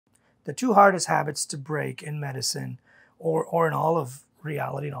the two hardest habits to break in medicine or in all of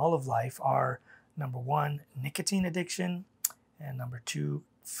reality, in all of life, are number one, nicotine addiction, and number two,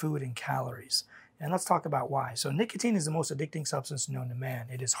 food and calories. And let's talk about why. So nicotine is the most addicting substance known to man.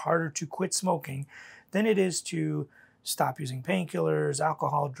 It is harder to quit smoking than it is to stop using painkillers,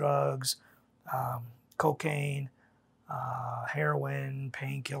 alcohol, drugs, cocaine, heroin,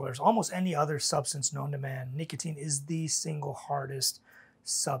 painkillers, almost any other substance known to man. Nicotine is the single hardest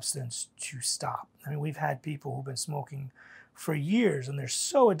substance to stop. I mean, we've had people who've been smoking for years and they're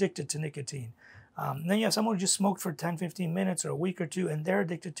so addicted to nicotine. Then you have someone who just smoked for 10, 15 minutes or a week or two, and they're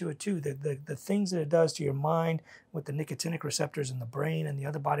addicted to it too. The things that it does to your mind with the nicotinic receptors in the brain and the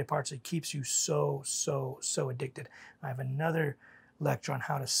other body parts, it keeps you so addicted. I have another lecture on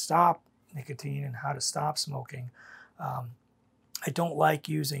how to stop nicotine and how to stop smoking. I don't like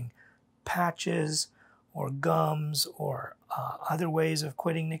using patches or gums or other ways of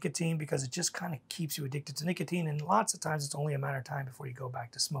quitting nicotine because it just kind of keeps you addicted to nicotine, and lots of times it's only a matter of time before you go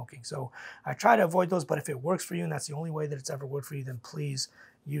back to smoking. So I try to avoid those, but if it works for you and that's the only way that it's ever worked for you, then please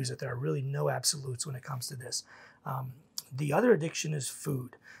use it. There are really no absolutes when it comes to this. The other addiction is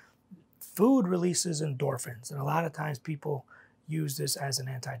food. Food releases endorphins, and a lot of times people use this as an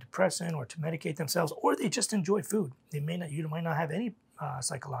antidepressant or to medicate themselves, or they just enjoy food. You might not have any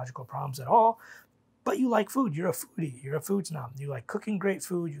psychological problems at all, but you like food. You're a foodie. You're a food snob. You like cooking great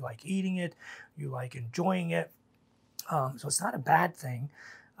food. You like eating it. You like enjoying it. So it's not a bad thing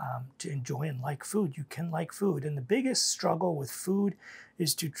to enjoy and like food. You can like food. And the biggest struggle with food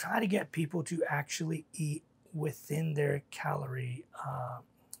is to try to get people to actually eat within their calorie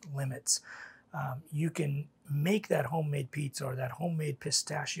limits. You can make that homemade pizza or that homemade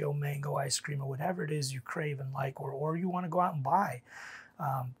pistachio mango ice cream or whatever it is you crave and like, or you want to go out and buy.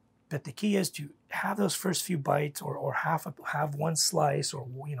 But the key is to have those first few bites or have one slice or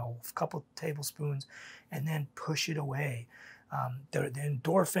a couple tablespoons and then push it away. The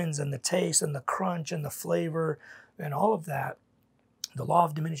endorphins and the taste and the crunch and the flavor and all of that, the law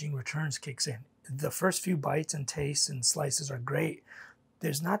of diminishing returns kicks in. The first few bites and tastes and slices are great.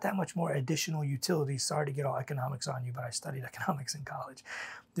 There's not that much more additional utility. Sorry to get all economics on you, but I studied economics in college.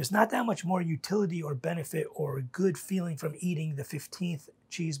 There's not that much more utility or benefit or a good feeling from eating the 15th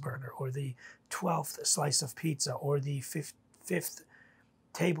cheeseburger or the 12th slice of pizza or the fifth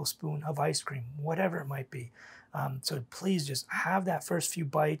tablespoon of ice cream, whatever it might be. So please just have that first few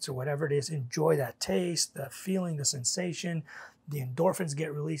bites or whatever it is. Enjoy that taste, the feeling, the sensation. The endorphins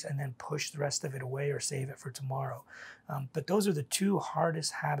get released, and then push the rest of it away or save it for tomorrow. But those are the two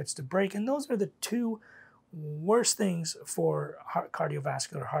hardest habits to break, and those are the two worst things for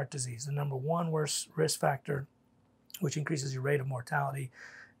cardiovascular heart disease. The number one worst risk factor, which increases your rate of mortality,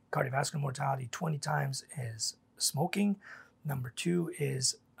 cardiovascular mortality 20 times, is smoking. Number two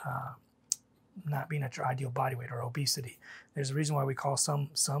is not being at your ideal body weight or obesity. There's a reason why we call some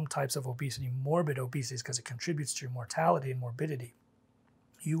types of obesity morbid obesity, because it contributes to your mortality and morbidity.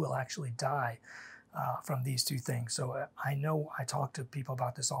 You will actually die from these two things. So I know I talk to people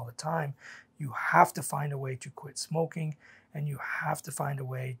about this all the time. You have to find a way to quit smoking, and you have to find a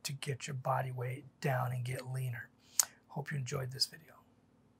way to get your body weight down and get leaner. Hope you enjoyed this video.